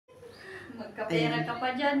Magkapera ka pa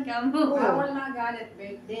dyan, kamo. Bawal na galit,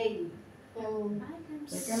 birthday.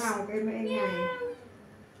 Teka na, huwag kayo maingay.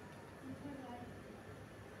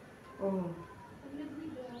 Oh.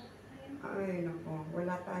 Ay, nako.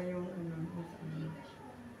 Wala tayong ano.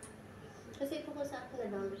 Kasi ito ko sa akin,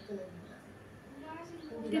 na-download ko na.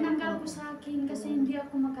 Tinanggal ko sa akin kasi hindi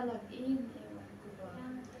ako makalagin. Ewan ko ba.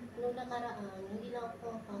 Nung nakaraan, hindi lang ako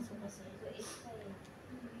pumapasok kasi.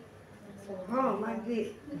 Oh,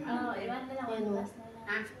 Maggie. Oo, iwan na lang. Ano? Last na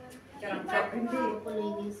lang. Hindi. Ako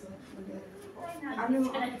ladies. Ano?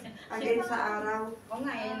 Against sa araw. Oo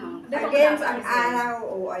nga, yan o. Against ang araw.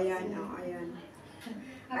 Oh, ayan. Oh, ayan.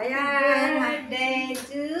 Ayan. Birthday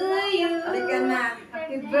to you. Halika na.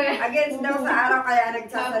 Happy birthday. Against daw sa araw, kaya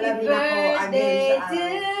nagsasalamin ako. Against sa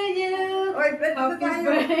araw. you. Oy, pwede Happy tayo.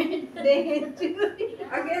 birthday to you.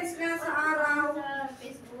 Against nga sa araw.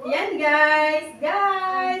 Yan guys,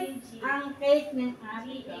 ang cake ng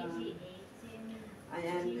Africa.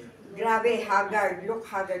 Ayan. Grabe, haggard. Look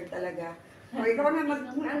haggard talaga. O, ikaw na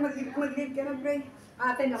mag-lead ka na, pre.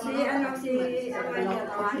 Ate na Si ano,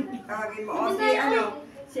 tawagin mo. O, si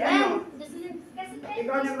ano.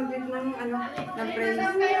 Ikaw na mag-lead ng ano, ng praise.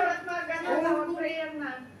 prayer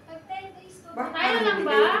na. Tayo lang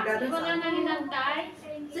ba? Wala nang inantay?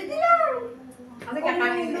 Sige lang. Kasi Kung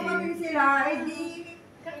kakain dumating sila, ay di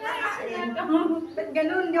kakain. Ba't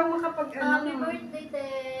ganun? Hindi ako makapag Happy birthday,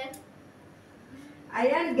 Te!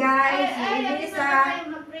 Ayan guys, si Elisa,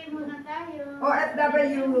 Mag-pray muna tayo.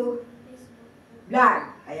 OFW Vlog.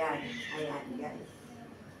 Ayan, ayan guys.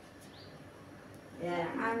 Ayan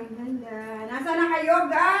ang aming handa. Nasaan na kayo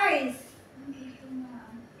guys?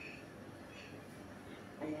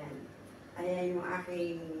 Ayan. Ayan yung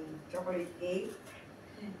aking chocolate cake.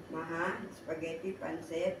 Maha, spaghetti,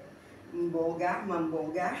 pancit, mamboga,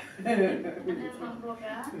 maboga,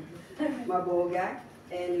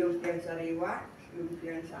 and lumpiang sariwa,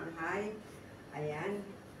 lumpiang Shanghai. Ayan,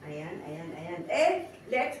 ayan, ayan, ayan. Eh,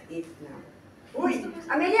 let's eat now. Uy,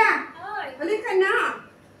 Amelia! Halika na!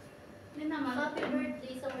 Hindi naman. Happy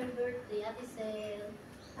birthday sa my birthday, Ate Sel.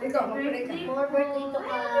 Ikaw, mag-pray ka. More birthday to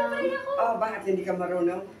come. Oh, bakit hindi ka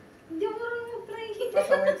marunong? Hindi ako marunong mag-pray.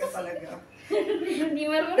 Pasaway ka talaga. Hindi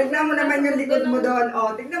marunong. Tignan mo naman yung likod mo doon.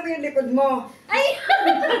 Oh, tignan mo yung likod mo.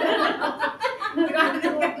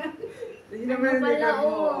 Tignan mo yung likod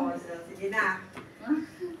mo. Oh, sige na.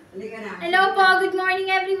 Halika na. Hello po, good morning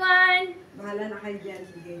everyone. Bahala na kayo dyan.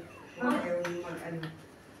 Sige. Huwag kayong mag-ano.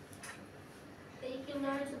 Thank you,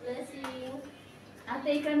 Lord, sa blessing. Ate,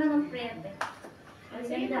 ikaw na mag-pray ate.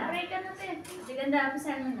 Sige, mag-pray ka na ate. Sige, ganda,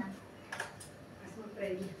 pasan mo na. Mas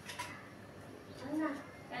mag-pray. Ano na?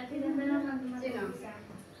 Ate, ganda lang mag-pray. Sino? Si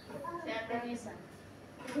Ate Lisa.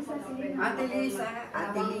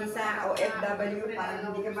 Ate Lisa, OFW, parang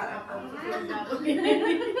hindi ka marapang.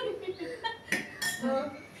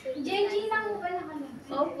 JG lang po pala kami.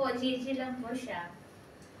 Opo, JG lang po siya.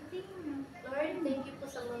 Lord, thank you po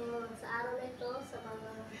sa araw na ito, sa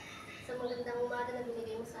magandang umaga na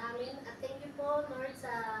binigay mo sa amin. At thank you po, Lord,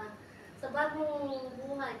 sa bagong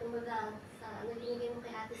buhay, kumbaga, sa binigay mo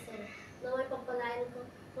kay Ate Sel. Naway pagpalain ko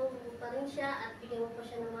pa rin siya at bigyan mo pa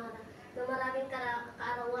siya ng maraming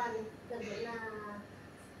kaarawan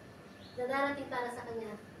na darating para sa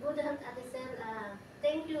kanya. Good health, Ate Sel.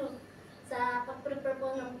 Thank you sa pag-prepare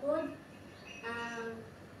po ng food.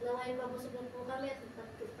 Naway mabusog po kami at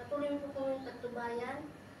patuloy po kami pagtubayan.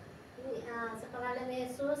 Sa pangalan ni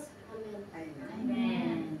Jesus. Amen.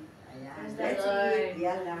 Amen. Ayan. Praise the Let's Lord. eat.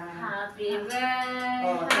 Yala. Happy birthday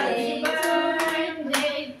Oh,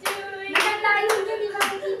 to you.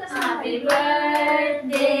 Happy Happy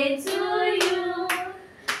birthday to you.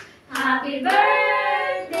 Happy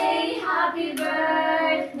birthday, happy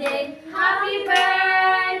birthday, happy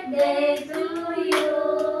birthday to you.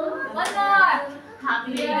 One more.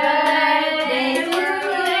 Happy birthday to you.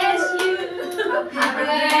 Happy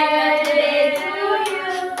birthday to you.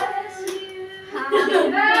 Happy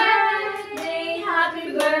birthday, happy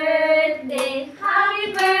birthday, happy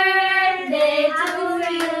birthday to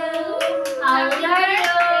you. Happy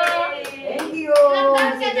birthday. Thank you.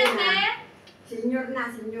 Sige na. Senior na,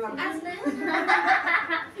 senior.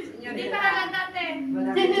 Hindi pa nagkate.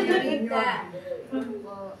 Malapit na, senior.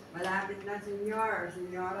 Malapit na, senior.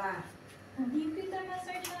 Senyora. Hindi kita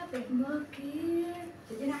ma-search natin. Bakit?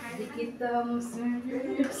 Sige na, kaya na. Kita mo, sir.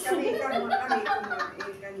 Kami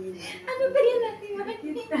kanina. Ano ba yan natin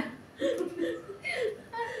makikita?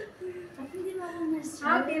 Hindi mo ako na-search.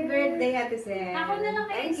 Happy birthday, Ate Sel. Ako na lang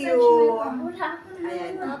kayo Thank search you. mo. Wala ako na.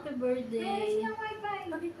 Ayan. Happy birthday. Meron siyang wifi.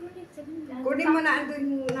 Mag-connect sa ganda. Kunin mo na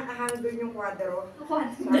andun, nakahang dun yung kwadro.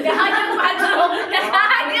 Naghahan yung kwadro!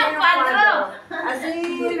 Naghahan yung kwadro!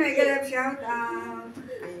 Asin, may galap shout out.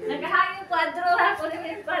 Ayan. Naghahan yung kwadro ha! Kunin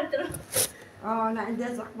mo yung kwadro. Oh,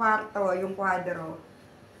 naandyan sa kwarto, yung kwadro.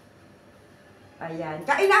 Ayan.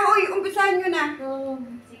 Kain na, hoy! Umpisahan nyo na.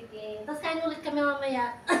 Sige. Tapos kain ulit kami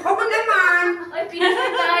mamaya. Oo naman! Ay,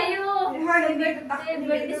 pizza tayo! Hoy, hindi ito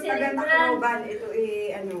Birthday celebrant. taga-Tacloban. Ito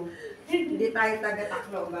hindi tayo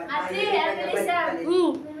taga-Tacloban. Ate, Tayo Ate Lisa.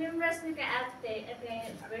 taga-Balik-Balik. Remembers mo kay ate at kay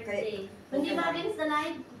birthday. Hindi ba against the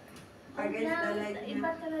light? Against the light na. Iba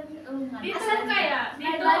talaga. Oo nga. Asan kaya?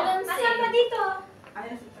 Dito. Asan pa dito?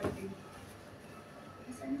 Ayan si Tati.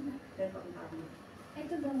 Asan na? Ito ang tama.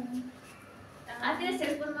 Ito ba? Ate,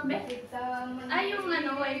 cellphone mo ba? Ay, yung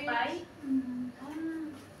ano, wifi?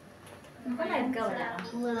 Nakalive ka wala?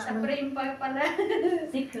 Wala. Sa frame pa pala.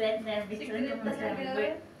 Secret na. Secret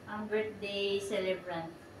talaga. Ang birthday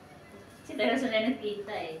celebrant. Si Tara sila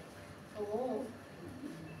nakita eh. Oo.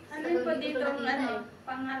 Ano yung po dito ang ano,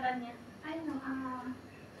 pangalan niya? Ano,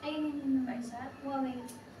 ayun yun. Paisa? Huawei.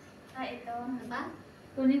 Ito. Ano ba?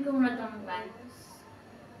 Kunin ko muna itong bag.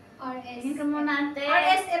 RS. Tingin ka muna ate.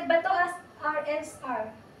 RSR ba to? RSR.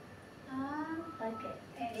 Okay.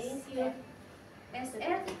 Thank you.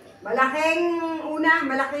 SR. Malaking una,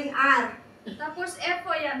 malaking R. Tapos F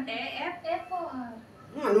po yan, te. F. FOR.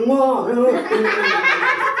 Ano mo?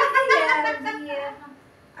 Yeah.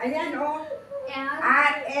 Ayan o. L.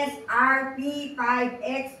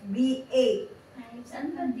 RSRP5XB8.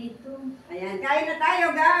 Saan ba dito? Ayan, kain na tayo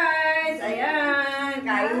guys. Ayan,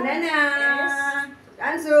 kain na na.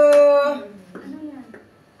 Kanso. Ano yan?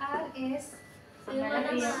 RS.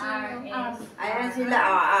 Malaki yung RS. Ayan sila.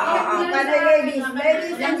 Paano ladies?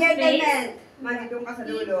 Ladies and gentlemen. Magitong ka sa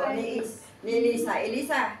dulo. Ni Lisa.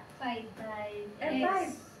 Elisa. 5. F5.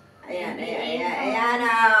 Ayan.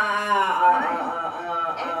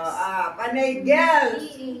 Panay girls.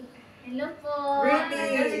 Hello po.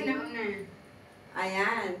 Pretty.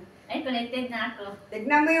 Ayan. Ay, connected na ako.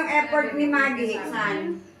 Tignan mo yung effort ni Maggie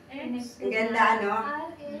Hiksan. Ang ganda, ano?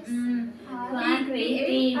 RS. Kung ang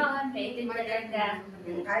creative. Creative talaga.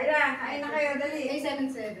 Kain na kayo, dali.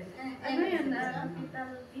 77. Ano yun? Capital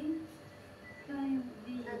B?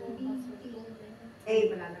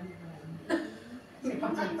 Eh,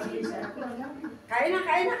 kain na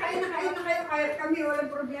kayo. Kahit kami,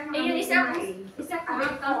 walang problema. Eh, yung isa ko ito.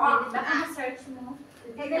 Ah, Baka ma-search mo.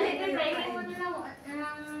 Eh, dali, Try dali. mo na lang.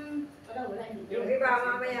 Wala. Hindi. Yung iba,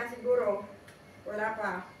 mamaya siguro. Wala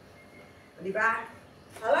pa. Di ba?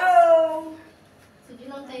 Hello!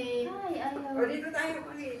 Sige lang kay... Ay, ayaw. O, dito tayo.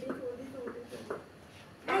 Dito.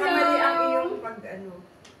 Baka mali ang iyong pag-ano.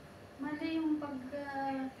 Mali yung pag...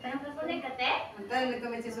 Nakakonect ka, te? Antay,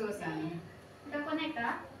 nag-comment si Susan. Nakakonect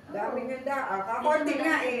ka? Daming ganda. Kakonti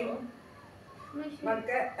nga eh.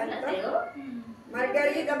 Wala tayo?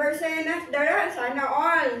 Margarita Barcenas, dara, sana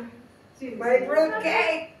all. May fruit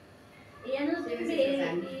cake. Iyan o,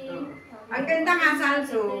 Ang ganda nga,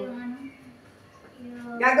 Sansu.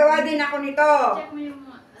 Gagawa din ako nito. Check mo yung...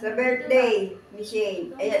 Sa birthday ni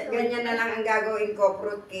Shane. Ganyan na lang ang gagawin ko,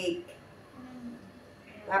 fruit cake.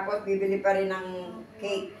 Tapos bibili pa rin ng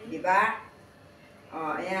cake, di ba?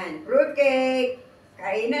 Oh, ayan. Fruit cake.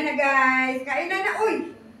 Kain na guys. Kain na.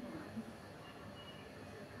 Uy!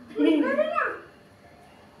 Kain na.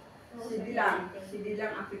 Sidi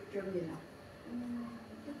lang ang picture nila.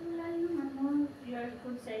 Wala yung ano, QR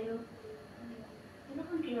code sa'yo. Ano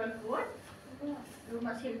kang QR code?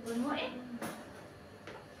 Luma cellphone mo eh.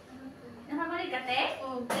 Nakamali ka, te?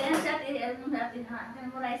 Oo. Kaya sa atin,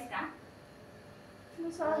 memorize ka?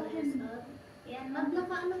 Sa akin. Yan,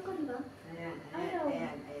 Naglakaan ko, di ba? Ayan.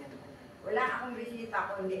 Wala akong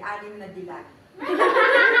bisita kundi 6 na dilag.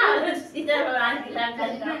 Ito, wala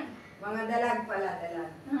kilagan ka. Mga dalag pala,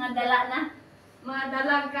 dalag. Mga dala na. Mga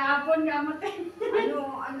dalag kahapon ka matay.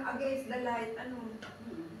 Ano against the light, ano?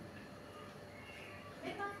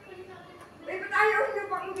 Eh, ba't ayaw nyo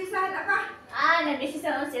pang umpisahan na ba? Nag-isip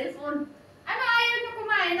sa cellphone. Ano ayaw nyo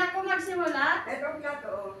kumain? Ako magsimula? Ito ang plato,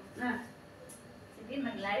 oh. Sige,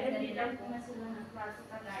 mag-live na nila. Ko na sila ng plato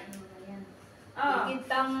pagain mo na yan.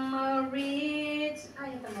 Kitang rich.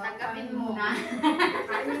 Ay, Tanggapin mo na.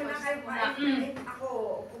 Kain mo na kayo, kain. Ako,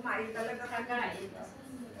 kumain talaga kagain.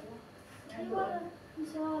 Ay, wala.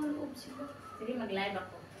 Sa loob sila. Sige, mag-live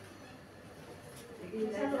ako. Sige,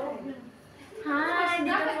 Sa loob yun. Hi,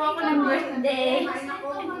 dito po ako ng birthday. Kumain ako.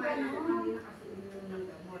 Hindi na kasi uminom ng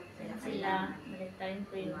gamot. Kaya Sila, balik tayo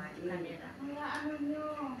po yung camera. Mga ano nyo.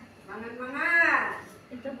 Mga.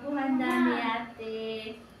 Ito po handa ni ate.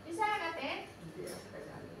 Isa ka natin? Hindi ako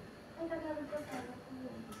Tagalog. Ay, Tagalog ka pala.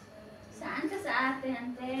 Saan ka sa ate? Ano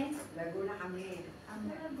Laguna kami. Ang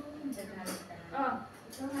oh,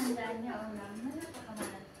 ito handa niya o lang.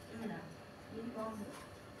 Napakamalat. Yung combo.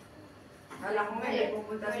 Kala ko nga eh,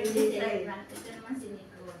 pupunta si Lisa eh. Ito naman si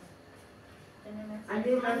Nico. Ito naman si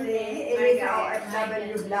Andito si Elisa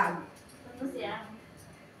OFW Vlog. Ito siya.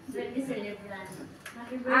 Brandy Celebran.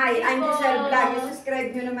 Ay, Angisel Vlog. I-subscribe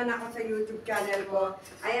nyo naman ako sa YouTube channel ko.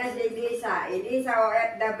 Ayan si Elisa. Elisa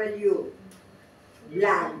OFW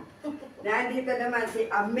Vlog. Nandito naman si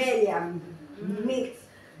Amelia Mix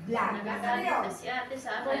Vlog. Nagagalit si ate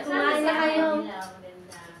sa Kung kumain na kayo.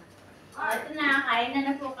 Oh, ito na. Kain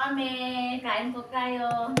na po kami. Kain po kayo.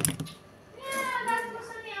 Yeah, dami mo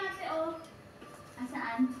sa ni ate, oh.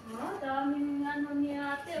 Asaan? Oh, daming ano ni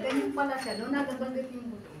ate. Oh. Ganyan pala siya, no? Nagabanggit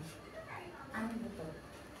yung buto. Ano ba ito?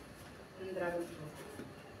 Yung dragon fruit.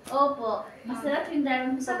 Opo. Masarap yung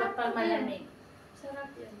dragon fruit Sarap pag yan. malamig.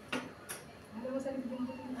 Sarap yun. Ano ba sa yung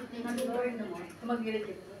buto? Nag-burn mo. Tumagilid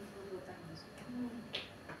yung buto.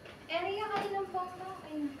 Area ka ilang pong no?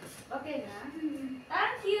 Ayun. Okay na?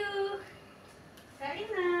 Thank you! Kain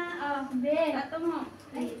na. Oh, Ben. Ato mo.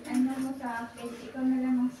 Ay, ano mo sa akin? Ikaw na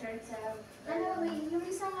lang mag-search sa... Ano, yung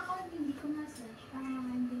isang account hindi ko na-search.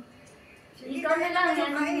 Hindi. Ikaw na lang. Kain.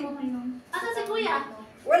 Ano mo ngayon? Asa si Kuya?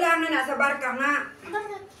 Wala nga, nasa barka nga.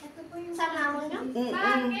 Bakit? Ito po yung Sa namon niyo?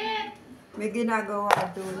 Bakit? May ginagawa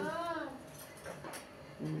doon.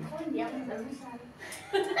 Ako hindi ako nag-almusal.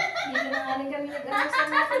 Hindi na nga rin kami nag-amusal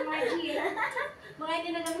natin, Margie. Mga hindi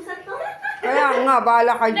nagamusan to? Kaya nga,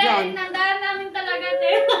 bahala ka Hindi, dyan. nandaan namin talaga,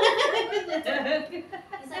 te.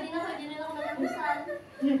 Isa din ako, hindi na ako nagamusan.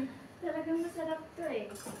 Talagang masarap to eh.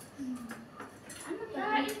 Ano ba?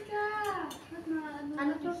 Kain ka.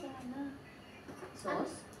 Ano to?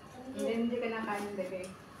 Sauce? Hindi ka nakain, bebe.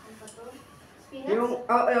 Ano pa to? Spinach?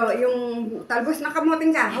 Yung talbos na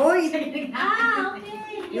kamuting kahoy. Ah, okay.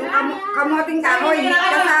 Yung kamuting kahoy,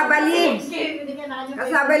 kasabalid. Hindi ka nakain.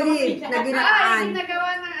 Kasabalid na ginataan. Nagawa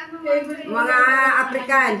ng ano, Mga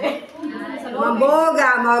African. Maboga,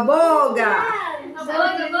 maboga.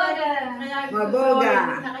 Maboga.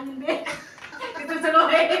 Ito sa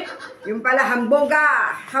lohe. Yung pala, hamboga.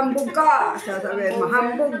 Hambog ka. Sasabihin mo,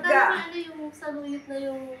 hambog ka. Ano yung saluyot na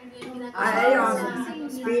yung ginagawa? Ay, ayun.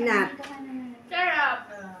 Spinach. Sarap.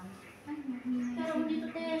 Pero dito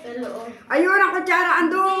te. Sa loob. Ayun, ang kutsara,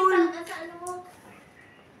 andun. Sa ano mo?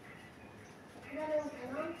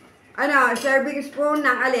 Ano? Ano, serving spoon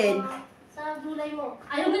ng alin? Sa gulay mo.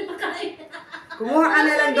 Ayaw mo yung pagkain. Kumuha ka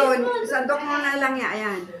na lang doon. Sandok mo na lang yan.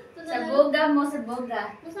 Ayan. Sa boga mo, sa boga.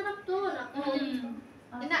 Masarap to.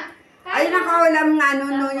 Ayun ang kaulam nga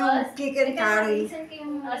nun, no, yung chicken curry.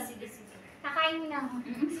 Oh, sige, sige. Kakain lang.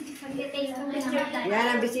 Mag-taste mo lang. Yan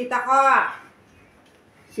ang bisita ko.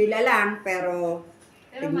 Sila lang, pero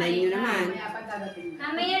tignan nyo naman. May apat dadating.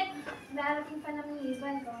 Mamaya, Darating pa naman yung iba.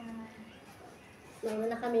 Ikaw naman. Nauna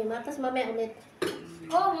na kami. Tapos mamaya ulit.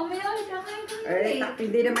 oh, mamaya ulit kakain ko Eh,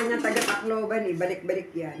 hindi naman yan taga-Tacloban eh. Balik-balik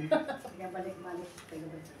yan. Kaya balik-balik.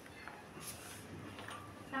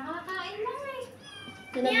 Nakakain lang eh.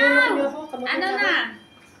 Pinagulong niyo ako. Ano na?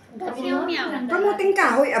 Gabi Meow, mo. meow. Kamuting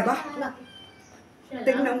kahoy, aba.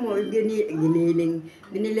 Tignan mo,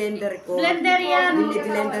 binilender ko. Blender yan.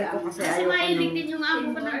 Biniblender ko kasi Kasi ayoko mahilig nung din yung amo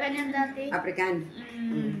ko ng ganyan dati. African.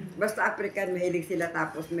 Basta African, mahilig sila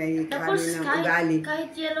tapos may Tapos kano ng ugali.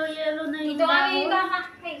 kahit yellow-yellow na yung Ito kami dahon.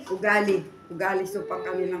 kakakain. Ugali. Ugali soup ang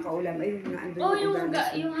kanilang kaulam. Ayun nga, andun Oh, yung ugali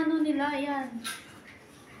soup. yung ano nila, yan.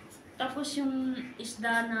 Tapos yung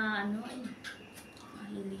isda na ano, ay,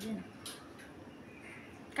 mahilig yan.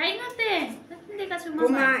 Kain natin. Ba't hindi ka sumama?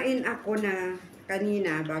 Kumain ako na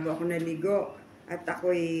kanina bago ako naligo at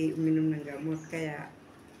ako'y uminom ng gamot. Kaya,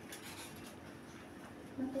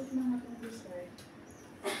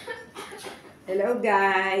 hello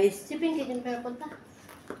guys! Si Pinky din pero punta.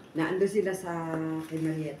 Naando sila sa kay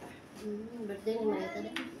Marieta. Birthday ni Marieta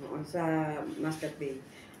din. Oo, sa Muscat Bay.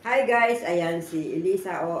 Hi guys! Ayan si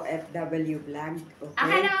Elisa OFW Vlog. Ako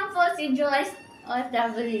Okay? naman po si Joyce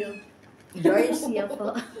OFW. Joyce, Siya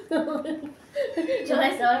po.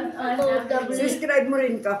 Joyce OFW. subscribe mo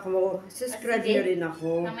rin ako. Subscribe Sige. nyo rin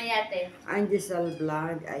ako. Kamayate. Angisel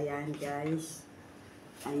Vlog. Ayan, guys.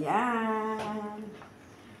 Ayan.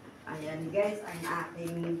 Ayan, guys, ang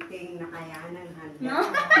aking ting na kayanan handa. No?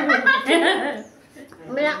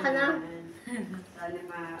 Umiyak ka na.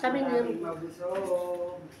 Sana Sabi niyo. maraming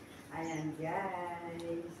mabusog. Ayan,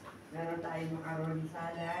 guys. Meron tayong macaroni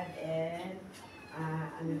salad and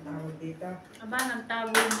ano tawag dito? Aba,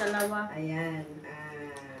 nagtago yung dalawa. Ayan,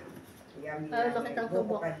 yummy Ay, bakit ang buko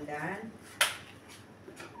tubo? pandan.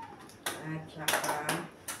 At saka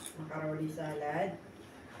macaroni salad.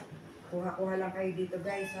 Kuha-kuha lang kayo dito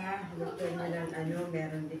guys ha. Huwag kayo lang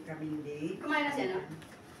meron din kaming date. Kumain na siya, no?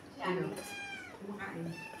 Ano? Kumakain.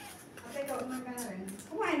 Ate, ikaw, kumain ka na rin.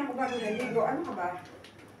 Kumain ako bago naligo. Ano ka ba?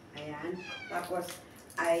 Ayan. Tapos,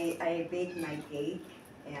 I bake my cake.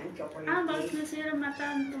 Ayan, chocolate Bakit cake. nasira mata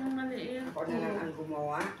itong maliit? Ako na lang ang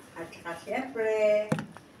gumawa. At saka syempre,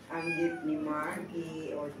 ang gift ni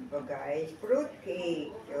Marky. O diba guys, fruit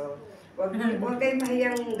cake. So, huwag kayo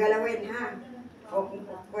mahiyang galawin ha. O kung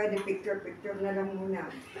pwede picture na lang muna.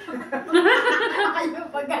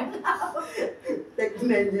 Ayaw pag-galaw.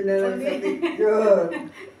 Tignan nyo na lang sa picture.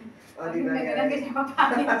 O diba Naglalagay guys? siya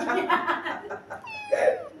papangit niya.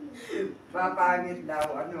 Papangit daw,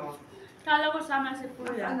 ano. Kala ko sama si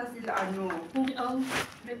Kuya. Ano sila, ano. Oo,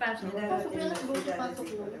 may pasok. Pasok yan, siguro sa pasok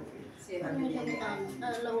mo. Sabi niya,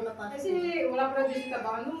 Alam mo na pa. Kasi wala pa rin dito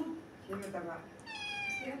ba, ano? sino taba?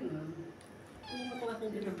 Yan. Hindi ko kasi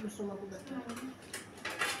hindi ko gusto magugat.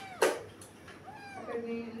 Okay,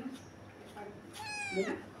 may ano?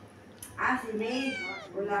 Si May.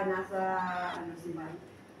 Wala, nasa, ano sila?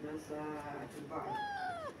 Nasa Dubai.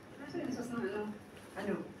 Nasa yung sauce ng ano?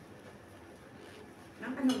 Ano?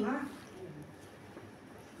 Nang ano nga?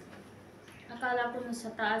 Akala ko nasa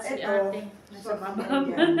taas si Ito, ate. Nasa sauce baba. na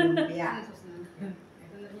yan, lumpia. Ano yung sauce na?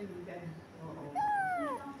 Ito na yung bigay. Oo.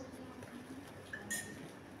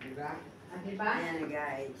 Diba? Ah, diba? Ayan na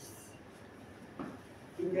guys.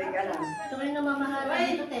 Enjoy ka lang. Ito rin na mamahala Uy,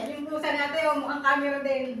 dito, te. yung pusa natin, oh, mukhang camera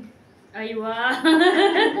din. Ay, wow.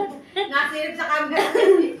 Nasilip sa camera.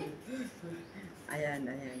 Ayan.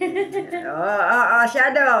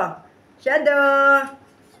 Shadow. Shadow.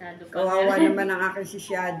 Shadow ka Kawawa na. naman ang aking si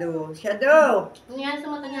Shadow. Shadow! Ano yan sa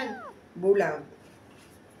mata niyan? Bulag.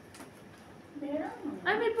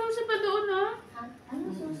 Ay, may puso pa doon, oh. Ano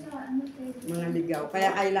susa? Ano tayo? Mga ligaw. Kaya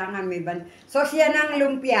kailangan may ban. So siya ng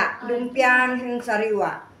lumpia. Lumpiang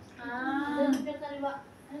sariwa. Ah. Doon sa kaliwa.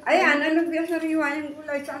 Ayan, ang lumpia sariwa. Yung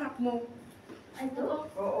gulay sa anak mo. Ito?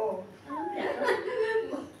 Oo. Ano kaya?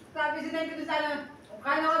 Sabi si Nay dito sana,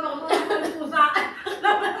 kaya ko baka mga pusa.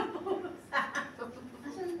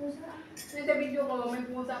 Asan ang pusa? Yung sa video ko, may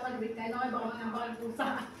pusa pa. Kaya ko baka mga pusa.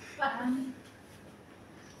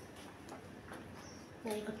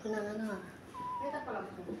 Naikot ko na ano ha. Ito pala.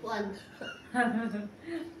 Upuan.